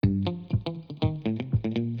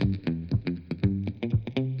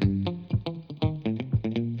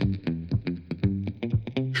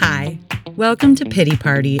Welcome to Pity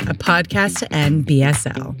Party, a podcast to end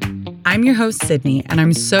BSL. I'm your host, Sydney, and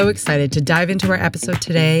I'm so excited to dive into our episode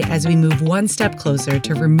today as we move one step closer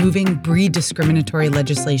to removing breed discriminatory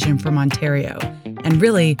legislation from Ontario, and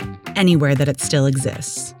really anywhere that it still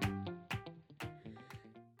exists.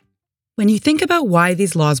 When you think about why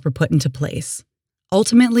these laws were put into place,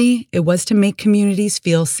 ultimately, it was to make communities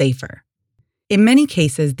feel safer. In many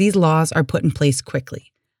cases, these laws are put in place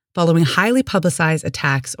quickly, following highly publicized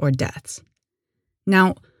attacks or deaths.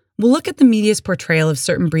 Now, we'll look at the media's portrayal of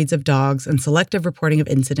certain breeds of dogs and selective reporting of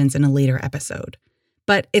incidents in a later episode.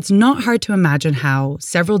 But it's not hard to imagine how,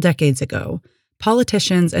 several decades ago,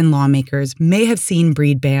 politicians and lawmakers may have seen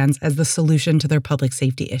breed bans as the solution to their public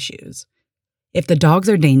safety issues. If the dogs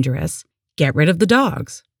are dangerous, get rid of the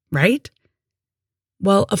dogs, right?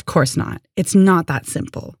 Well, of course not. It's not that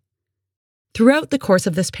simple. Throughout the course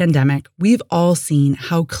of this pandemic, we've all seen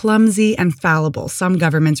how clumsy and fallible some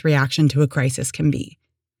governments' reaction to a crisis can be.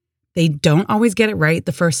 They don't always get it right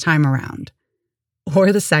the first time around,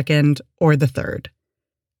 or the second, or the third.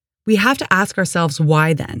 We have to ask ourselves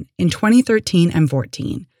why then, in 2013 and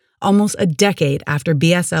 14, almost a decade after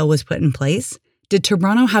BSL was put in place, did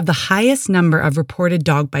Toronto have the highest number of reported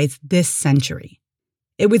dog bites this century?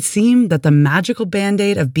 It would seem that the magical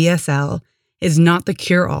band-aid of BSL is not the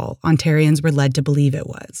cure-all Ontarians were led to believe it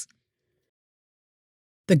was.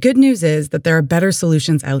 The good news is that there are better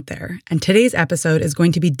solutions out there, and today's episode is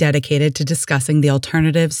going to be dedicated to discussing the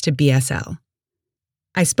alternatives to BSL.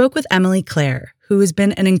 I spoke with Emily Clare, who has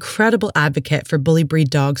been an incredible advocate for bully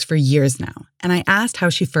breed dogs for years now, and I asked how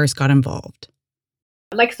she first got involved.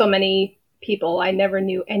 Like so many people, I never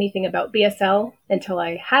knew anything about BSL until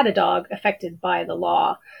I had a dog affected by the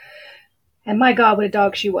law. And my God, what a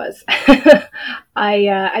dog she was.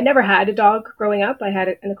 I never had a dog growing up. I had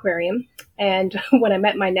an aquarium. And when I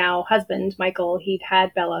met my now husband, Michael, he'd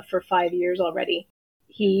had Bella for 5 years already.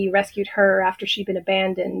 He rescued her after she'd been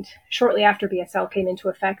abandoned shortly after BSL came into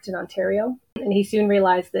effect in Ontario. And he soon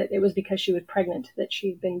realized that it was because she was pregnant that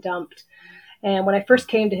she'd been dumped. And when I first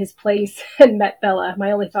came to his place and met Bella,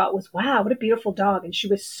 my only thought was, wow, what a beautiful dog. And she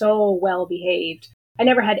was so well behaved. I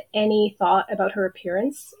never had any thought about her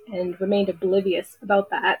appearance and remained oblivious about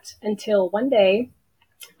that until one day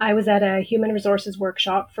I was at a human resources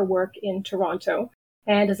workshop for work in Toronto.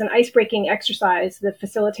 And as an ice-breaking exercise, the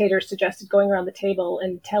facilitator suggested going around the table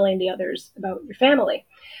and telling the others about your family.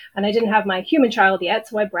 And I didn't have my human child yet,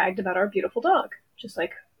 so I bragged about our beautiful dog, just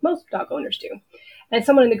like most dog owners do. And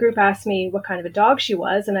someone in the group asked me what kind of a dog she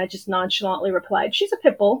was, and I just nonchalantly replied, she's a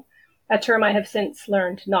pit bull. A term I have since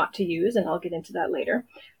learned not to use, and I'll get into that later.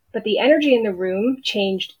 But the energy in the room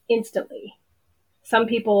changed instantly. Some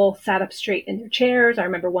people sat up straight in their chairs. I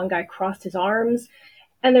remember one guy crossed his arms,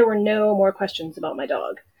 and there were no more questions about my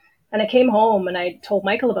dog. And I came home and I told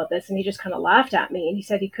Michael about this, and he just kind of laughed at me. And he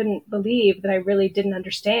said he couldn't believe that I really didn't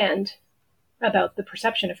understand about the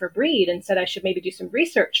perception of her breed and said I should maybe do some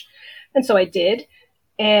research. And so I did.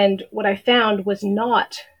 And what I found was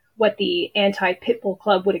not what the anti-pit bull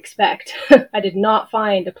club would expect. I did not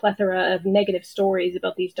find a plethora of negative stories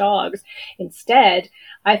about these dogs. Instead,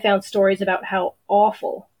 I found stories about how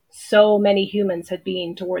awful so many humans had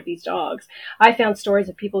been toward these dogs. I found stories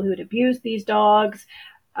of people who had abused these dogs,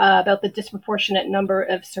 about the disproportionate number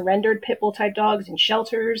of surrendered pit bull type dogs in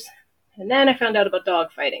shelters. And then I found out about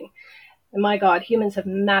dog fighting. And my God, humans have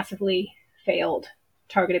massively failed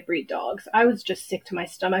targeted breed dogs. I was just sick to my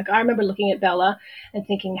stomach. I remember looking at Bella and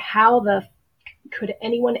thinking, how could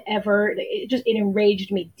anyone ever, it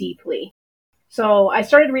enraged me deeply. So I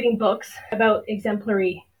started reading books about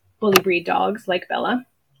exemplary bully breed dogs like Bella.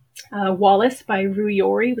 Wallace by Rue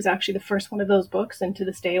Yorey was actually the first one of those books, and to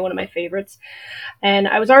this day, one of my favorites. And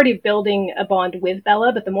I was already building a bond with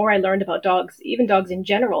Bella, but the more I learned about dogs, even dogs in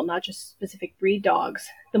general, not just specific breed dogs,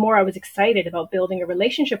 the more I was excited about building a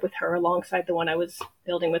relationship with her alongside the one I was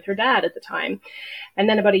building with her dad at the time. And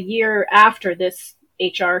then about a year after this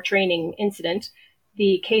HR training incident,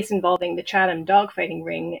 the case involving the Chatham dogfighting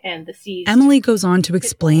ring and the seized... Emily goes on to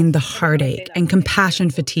explain the heartache and compassion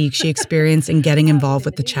fatigue she experienced in getting involved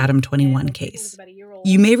with the Chatham 21 case.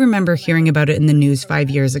 You may remember hearing about it in the news 5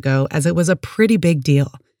 years ago, as it was a pretty big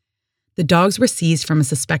deal. The dogs were seized from a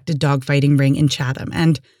suspected dogfighting ring in Chatham,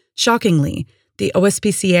 and shockingly, the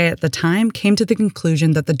OSPCA at the time came to the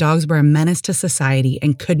conclusion that the dogs were a menace to society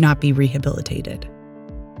and could not be rehabilitated.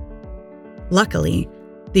 Luckily,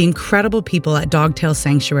 the incredible people at Dogtail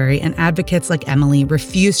Sanctuary and advocates like Emily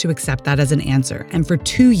refused to accept that as an answer and for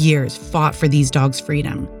 2 years fought for these dogs'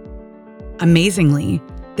 freedom. Amazingly,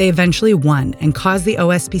 they eventually won and caused the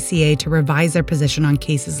OSPCA to revise their position on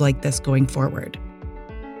cases like this going forward.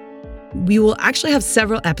 We will actually have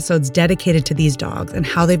several episodes dedicated to these dogs and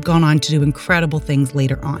how they've gone on to do incredible things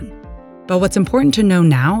later on. But what's important to know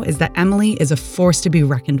now is that Emily is a force to be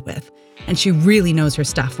reckoned with, and she really knows her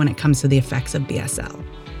stuff when it comes to the effects of BSL.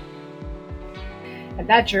 And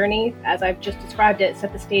that journey, as I've just described it,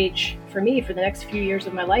 set the stage for me for the next few years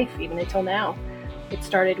of my life, even until now. It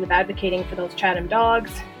started with advocating for those Chatham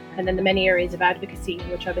dogs, and then the many areas of advocacy in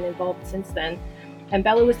which I've been involved since then. And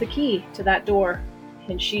Bella was the key to that door,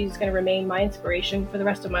 and she's going to remain my inspiration for the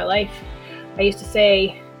rest of my life. I used to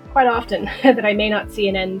say quite often that I may not see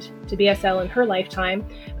an end to BSL in her lifetime,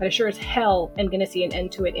 but I sure as hell am going to see an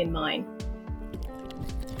end to it in mine.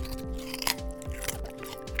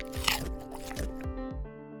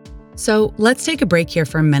 So let's take a break here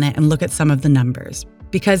for a minute and look at some of the numbers,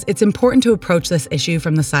 because it's important to approach this issue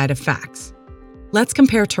from the side of facts. Let's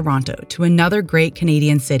compare Toronto to another great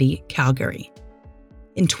Canadian city, Calgary.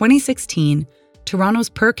 In 2016, Toronto's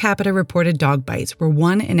per capita reported dog bites were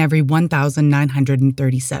 1 in every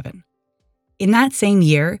 1,937. In that same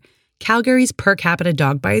year, Calgary's per capita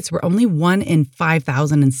dog bites were only 1 in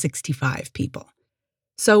 5,065 people.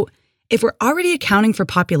 So, if we're already accounting for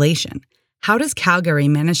population, how does Calgary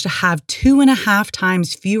manage to have 2.5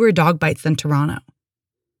 times fewer dog bites than Toronto?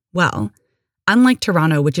 Well, unlike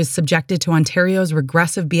Toronto, which is subjected to Ontario's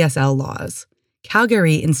regressive BSL laws,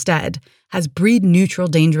 Calgary instead has breed-neutral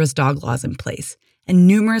dangerous dog laws in place, and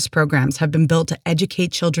numerous programs have been built to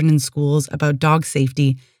educate children in schools about dog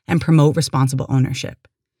safety and promote responsible ownership.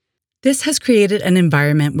 This has created an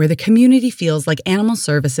environment where the community feels like animal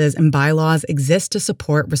services and bylaws exist to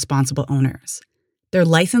support responsible owners. Their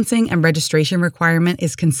licensing and registration requirement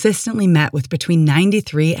is consistently met with between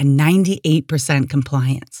 93 and 98%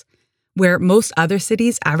 compliance, where most other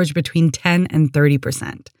cities average between 10 and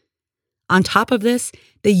 30%. On top of this,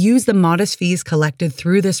 they use the modest fees collected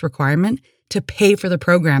through this requirement to pay for the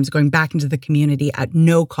programs going back into the community at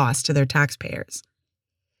no cost to their taxpayers.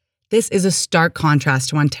 This is a stark contrast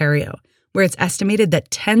to Ontario, where it's estimated that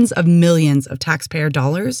tens of millions of taxpayer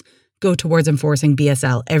dollars go towards enforcing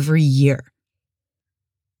BSL every year.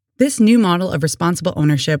 This new model of responsible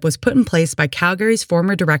ownership was put in place by Calgary's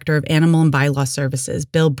former Director of Animal and Bylaw Services,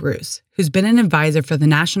 Bill Bruce, who's been an advisor for the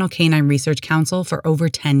National Canine Research Council for over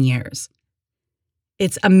 10 years.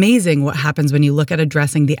 It's amazing what happens when you look at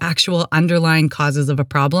addressing the actual underlying causes of a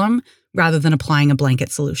problem rather than applying a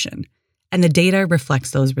blanket solution, and the data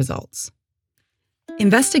reflects those results.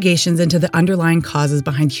 Investigations into the underlying causes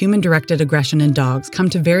behind human-directed aggression in dogs come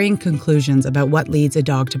to varying conclusions about what leads a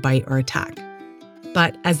dog to bite or attack.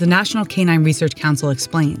 But as the National Canine Research Council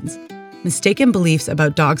explains, mistaken beliefs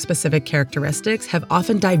about dog-specific characteristics have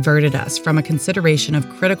often diverted us from a consideration of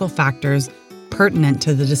critical factors pertinent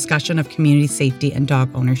to the discussion of community safety and dog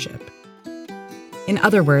ownership. In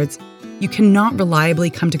other words, you cannot reliably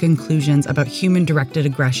come to conclusions about human-directed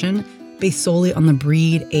aggression based solely on the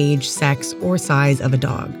breed, age, sex, or size of a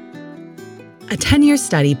dog. A 10-year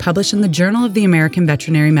study published in the Journal of the American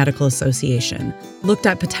Veterinary Medical Association looked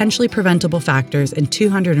at potentially preventable factors in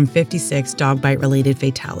 256 dog bite-related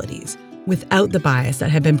fatalities, without the bias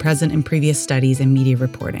that had been present in previous studies and media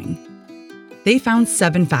reporting. They found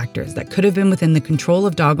 7 factors that could have been within the control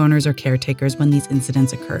of dog owners or caretakers when these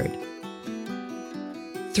incidents occurred.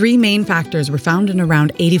 3 main factors were found in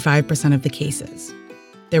around 85% of the cases.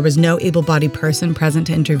 There was no able-bodied person present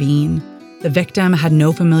to intervene, the victim had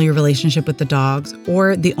no familiar relationship with the dogs,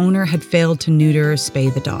 or the owner had failed to neuter or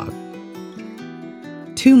spay the dog.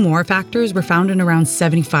 2 more factors were found in around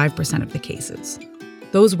 75% of the cases.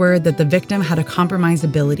 Those were that the victim had a compromised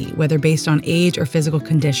ability, whether based on age or physical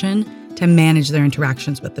condition, to manage their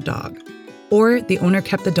interactions with the dog, or the owner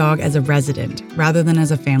kept the dog as a resident rather than as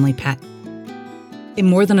a family pet. In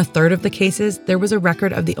more than a third of the cases, there was a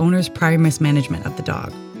record of the owner's prior mismanagement of the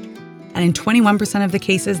dog. And in 21% of the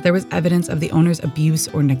cases, there was evidence of the owner's abuse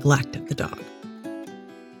or neglect of the dog.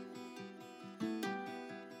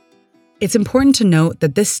 It's important to note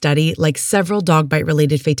that this study, like several dog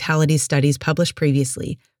bite-related fatality studies published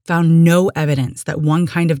previously, found no evidence that one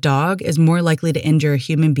kind of dog is more likely to injure a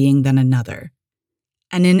human being than another.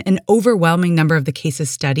 And in an overwhelming number of the cases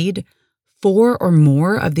studied, 4 or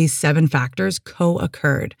more of these 7 factors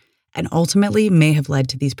co-occurred and ultimately may have led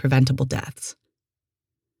to these preventable deaths.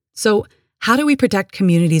 So, how do we protect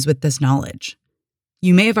communities with this knowledge?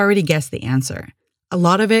 You may have already guessed the answer. A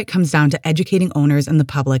lot of it comes down to educating owners and the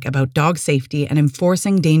public about dog safety and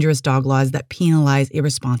enforcing dangerous dog laws that penalize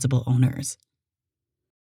irresponsible owners.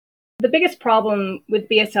 The biggest problem with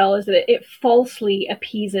BSL is that it falsely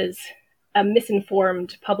appeases a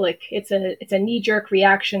misinformed public. It's a knee-jerk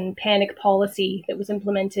reaction panic policy that was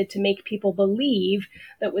implemented to make people believe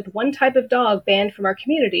that with one type of dog banned from our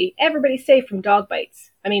community, everybody's safe from dog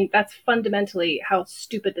bites. I mean, that's fundamentally how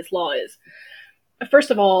stupid this law is.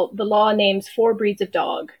 First of all, the law names 4 breeds of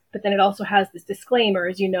dog, but then it also has this disclaimer,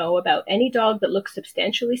 as you know, about any dog that looks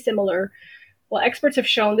substantially similar. Well, experts have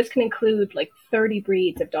shown this can include like 30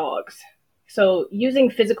 breeds of dogs. So using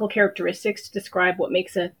physical characteristics to describe what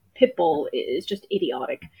makes a pit bull is just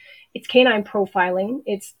idiotic. It's canine profiling.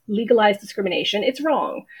 It's legalized discrimination. It's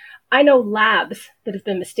wrong. I know labs that have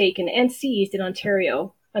been mistaken and seized in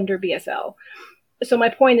Ontario under BSL. So my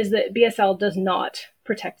point is that BSL does not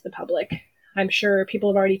protect the public. I'm sure people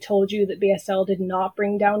have already told you that BSL did not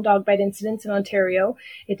bring down dog bite incidents in Ontario.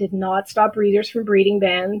 It did not stop breeders from breeding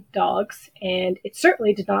banned dogs, and it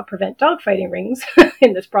certainly did not prevent dogfighting rings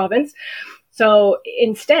in this province. So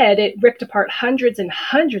instead, it ripped apart hundreds and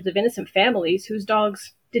hundreds of innocent families whose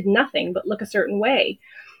dogs did nothing but look a certain way.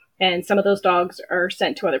 And some of those dogs are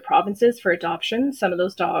sent to other provinces for adoption. Some of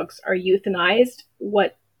those dogs are euthanized.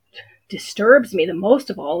 What disturbs me the most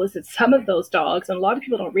of all is that some of those dogs, and a lot of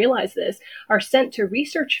people don't realize this, are sent to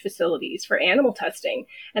research facilities for animal testing,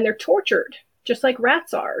 and they're tortured, just like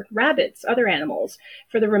rats are, rabbits, other animals,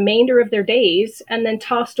 for the remainder of their days, and then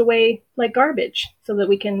tossed away like garbage so that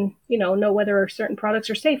we can, know whether certain products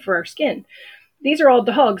are safe for our skin. These are all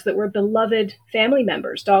dogs that were beloved family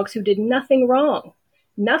members, dogs who did nothing wrong,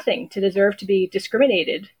 nothing to deserve to be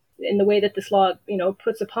discriminated in the way that this law,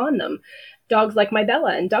 puts upon them. Dogs like my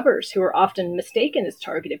Bella and Dubbers, who are often mistaken as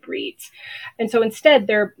targeted breeds. And so instead,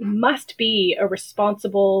 there must be a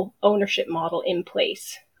responsible ownership model in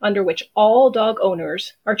place under which all dog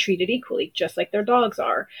owners are treated equally, just like their dogs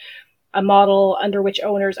are. A model under which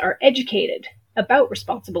owners are educated about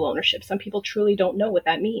responsible ownership. Some people truly don't know what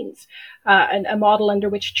that means. And a model under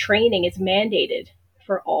which training is mandated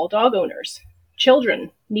for all dog owners. Children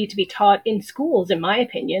need to be taught in schools, in my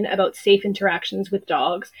opinion, about safe interactions with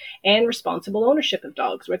dogs and responsible ownership of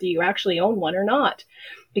dogs, whether you actually own one or not.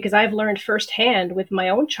 Because I've learned firsthand with my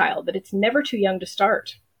own child that it's never too young to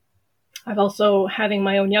start. I've also, having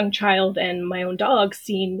my own young child and my own dog,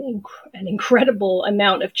 seen an incredible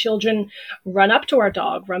amount of children run up to our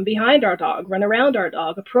dog, run behind our dog, run around our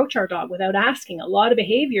dog, approach our dog without asking. A lot of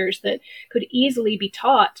behaviors that could easily be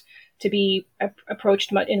taught to be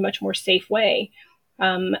approached in a much more safe way.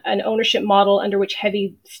 An ownership model under which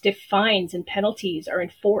heavy, stiff fines and penalties are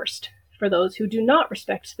enforced for those who do not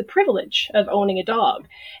respect the privilege of owning a dog.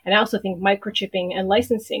 And I also think microchipping and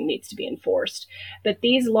licensing needs to be enforced. But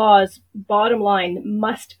these laws, bottom line,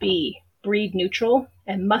 must be breed neutral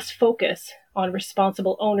and must focus on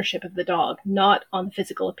responsible ownership of the dog, not on the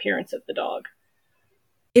physical appearance of the dog.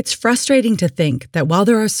 It's frustrating to think that while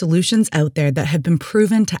there are solutions out there that have been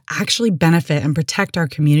proven to actually benefit and protect our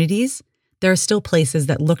communities, there are still places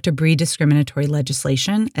that look to breed discriminatory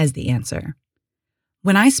legislation as the answer.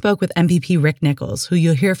 When I spoke with MPP Rick Nichols, who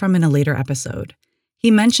you'll hear from in a later episode, he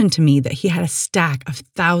mentioned to me that he had a stack of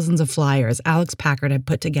thousands of flyers Alex Packard had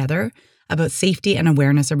put together about safety and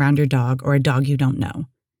awareness around your dog or a dog you don't know.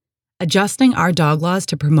 Adjusting our dog laws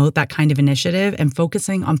to promote that kind of initiative and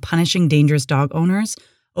focusing on punishing dangerous dog owners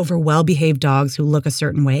over well-behaved dogs who look a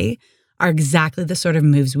certain way are exactly the sort of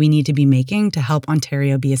moves we need to be making to help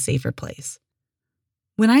Ontario be a safer place.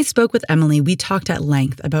 When I spoke with Emily, we talked at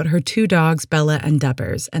length about her 2 dogs, Bella and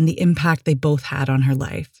Dubbers, and the impact they both had on her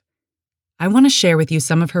life. I want to share with you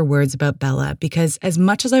some of her words about Bella because as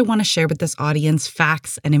much as I want to share with this audience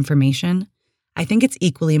facts and information, I think it's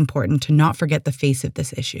equally important to not forget the face of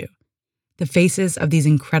this issue, the faces of these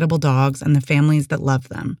incredible dogs and the families that love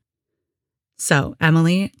them. So,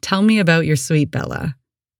 Emily, tell me about your sweet Bella.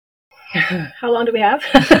 How long do we have?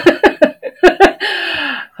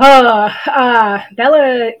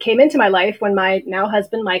 Bella came into my life when my now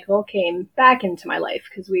husband, Michael, came back into my life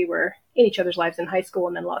because we were in each other's lives in high school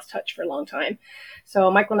and then lost touch for a long time.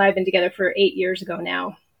 So Michael and I have been together for 8 years ago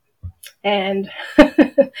now. And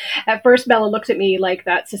at first, Bella looked at me like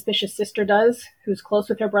that suspicious sister does, who's close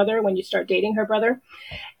with her brother when you start dating her brother.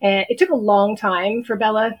 And it took a long time for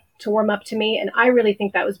Bella to warm up to me. And I really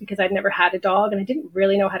think that was because I'd never had a dog and I didn't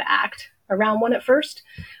really know how to act around one at first,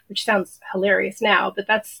 which sounds hilarious now, but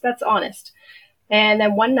that's honest. And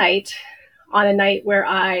then one night, on a night where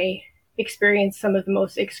I experienced some of the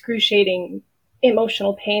most excruciating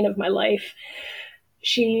emotional pain of my life,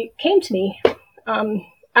 she came to me.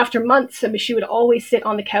 After months, she would always sit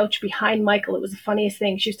on the couch behind Michael. It was the funniest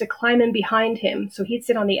thing. She used to climb in behind him. So he'd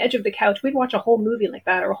sit on the edge of the couch. We'd watch a whole movie like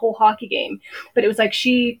that or a whole hockey game. But it was like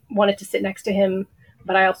she wanted to sit next to him,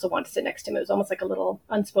 but I also wanted to sit next to him. It was almost like a little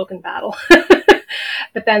unspoken battle.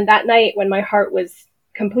 But then that night when my heart was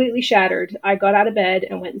completely shattered, I got out of bed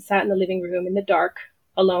and went and sat in the living room in the dark,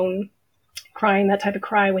 alone, crying, that type of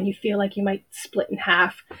cry when you feel like you might split in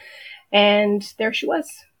half. And there she was,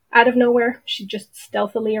 out of nowhere. She just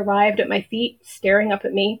stealthily arrived at my feet, staring up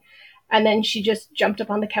at me. And then she just jumped up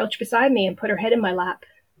on the couch beside me and put her head in my lap.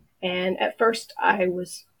 And at first I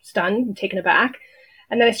was stunned and taken aback.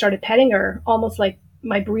 And then I started petting her, almost like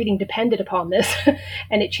my breeding depended upon this.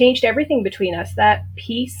 And it changed everything between us. That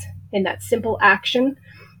peace in that simple action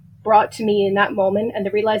brought to me in that moment, and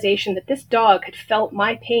the realization that this dog had felt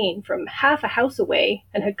my pain from half a house away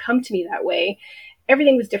and had come to me that way.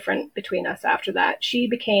 Everything was different between us after that. She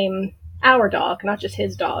became our dog, not just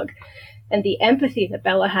his dog. And the empathy that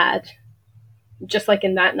Bella had, just like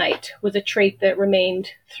in that night, was a trait that remained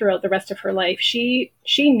throughout the rest of her life. She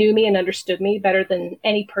knew me and understood me better than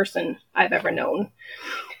any person I've ever known.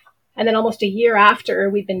 And then almost a year after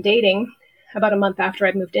we'd been dating, about a month after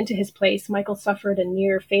I'd moved into his place, Michael suffered a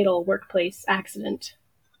near fatal workplace accident.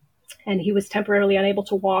 And he was temporarily unable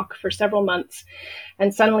to walk for several months.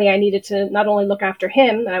 And suddenly I needed to not only look after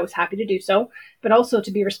him, and I was happy to do so, but also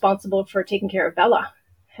to be responsible for taking care of Bella.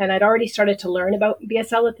 And I'd already started to learn about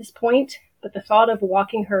BSL at this point, but the thought of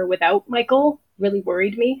walking her without Michael really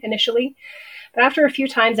worried me initially. But after a few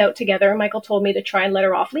times out together, Michael told me to try and let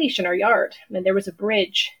her off leash in our yard. And there was a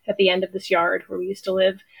bridge at the end of this yard where we used to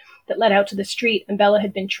live that led out to the street, and Bella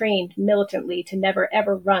had been trained militantly to never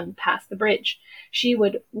ever run past the bridge. She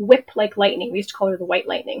would whip like lightning, we used to call her the White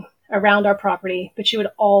Lightning, around our property, but she would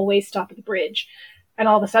always stop at the bridge. And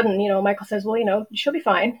all of a sudden, Michael says, well, she'll be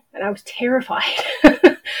fine. And I was terrified.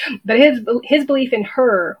 But his belief in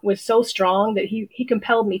her was so strong that he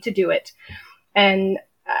compelled me to do it. And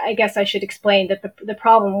I guess I should explain that the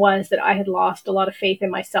problem was that I had lost a lot of faith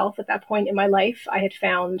in myself at that point in my life. I had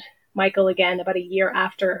found Michael again about a year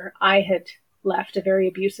after I had left a very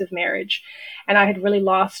abusive marriage. And I had really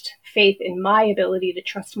lost faith in my ability to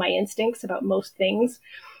trust my instincts about most things.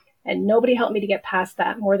 And nobody helped me to get past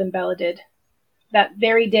that more than Bella did. That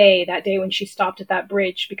day when she stopped at that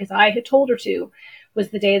bridge, because I had told her to,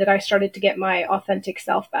 was the day that I started to get my authentic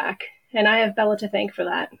self back. And I have Bella to thank for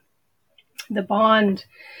that. The bond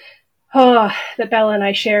that Bella and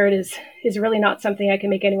I shared is really not something I can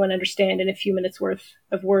make anyone understand in a few minutes worth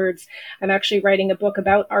of words. I'm actually writing a book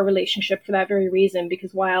about our relationship for that very reason,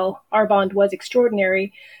 because while our bond was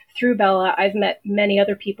extraordinary, through Bella, I've met many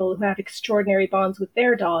other people who have extraordinary bonds with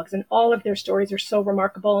their dogs, and all of their stories are so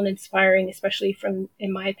remarkable and inspiring, especially from,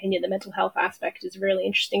 in my opinion, the mental health aspect is really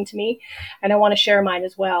interesting to me, and I want to share mine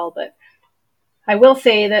as well. But I will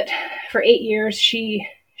say that for 8 years, she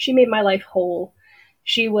made my life whole.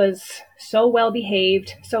 She was so well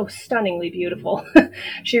behaved, so stunningly beautiful.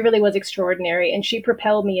 She really was extraordinary, and she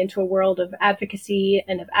propelled me into a world of advocacy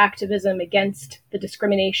and of activism against the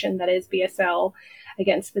discrimination that is BSL,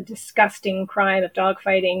 against the disgusting crime of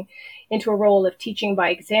dogfighting, into a role of teaching by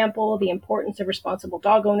example the importance of responsible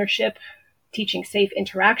dog ownership, teaching safe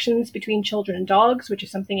interactions between children and dogs, which is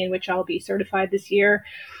something in which I'll be certified this year.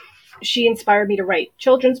 She inspired me to write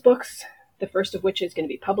children's books, the first of which is going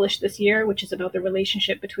to be published this year, which is about the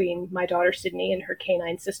relationship between my daughter Sydney and her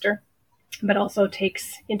canine sister, but also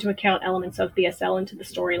takes into account elements of BSL into the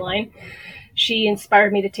storyline. She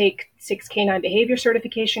inspired me to take 6 canine behavior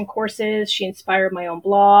certification courses. She inspired my own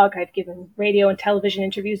blog. I've given radio and television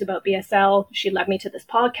interviews about BSL. She led me to this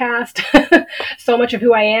podcast. So much of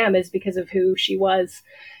who I am is because of who she was.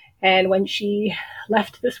 And when she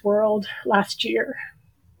left this world last year,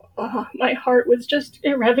 my heart was just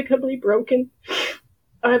irrevocably broken.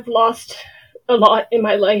 I've lost a lot in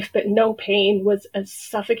my life, but no pain was as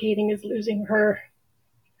suffocating as losing her.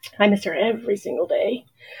 I miss her every single day.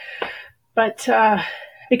 But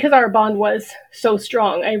because our bond was so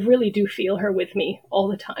strong, I really do feel her with me all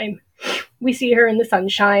the time. We see her in the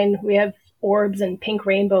sunshine. We have orbs and pink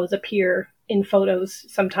rainbows appear in photos,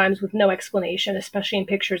 sometimes with no explanation, especially in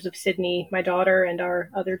pictures of Sydney, my daughter, and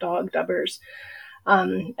our other dog, Dubbers.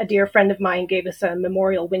 A dear friend of mine gave us a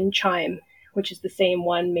memorial wind chime, which is the same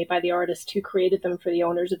one made by the artist who created them for the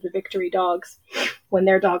owners of the Victory dogs when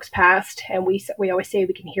their dogs passed. And we always say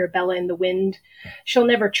we can hear Bella in the wind. She'll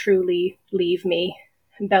never truly leave me.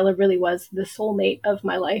 And Bella really was the soulmate of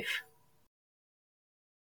my life.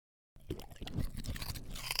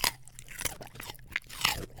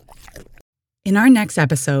 In our next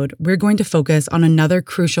episode, we're going to focus on another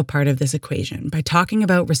crucial part of this equation by talking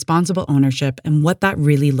about responsible ownership and what that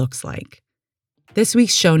really looks like. This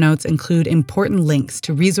week's show notes include important links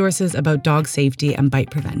to resources about dog safety and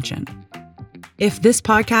bite prevention. If this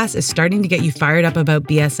podcast is starting to get you fired up about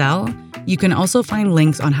BSL, You can also find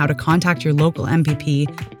links on how to contact your local MPP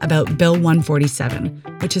about Bill 147,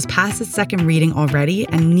 which has passed its second reading already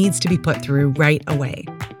and needs to be put through right away.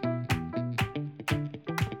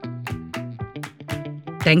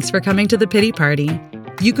 Thanks for coming to the Pity Party.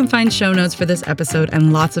 You can find show notes for this episode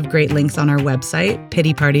and lots of great links on our website,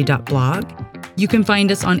 pityparty.blog. You can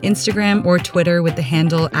find us on Instagram or Twitter with the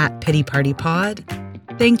handle @pitypartypod.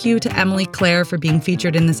 Thank you to Emily Clare for being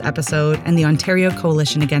featured in this episode and the Ontario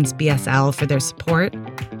Coalition Against BSL for their support.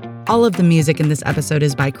 All of the music in this episode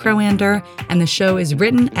is by Crowander, and the show is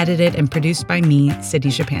written, edited, and produced by me,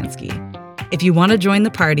 Sydney Shapansky. If you want to join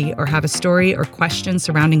the party or have a story or question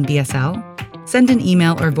surrounding BSL, send an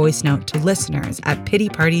email or voice note to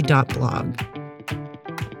listeners@pityparty.blog.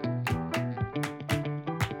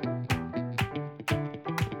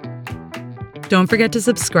 Don't forget to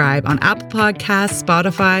subscribe on Apple Podcasts,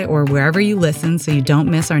 Spotify, or wherever you listen so you don't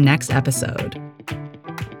miss our next episode.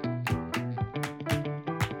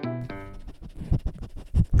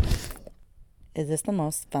 Is this the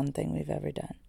most fun thing we've ever done?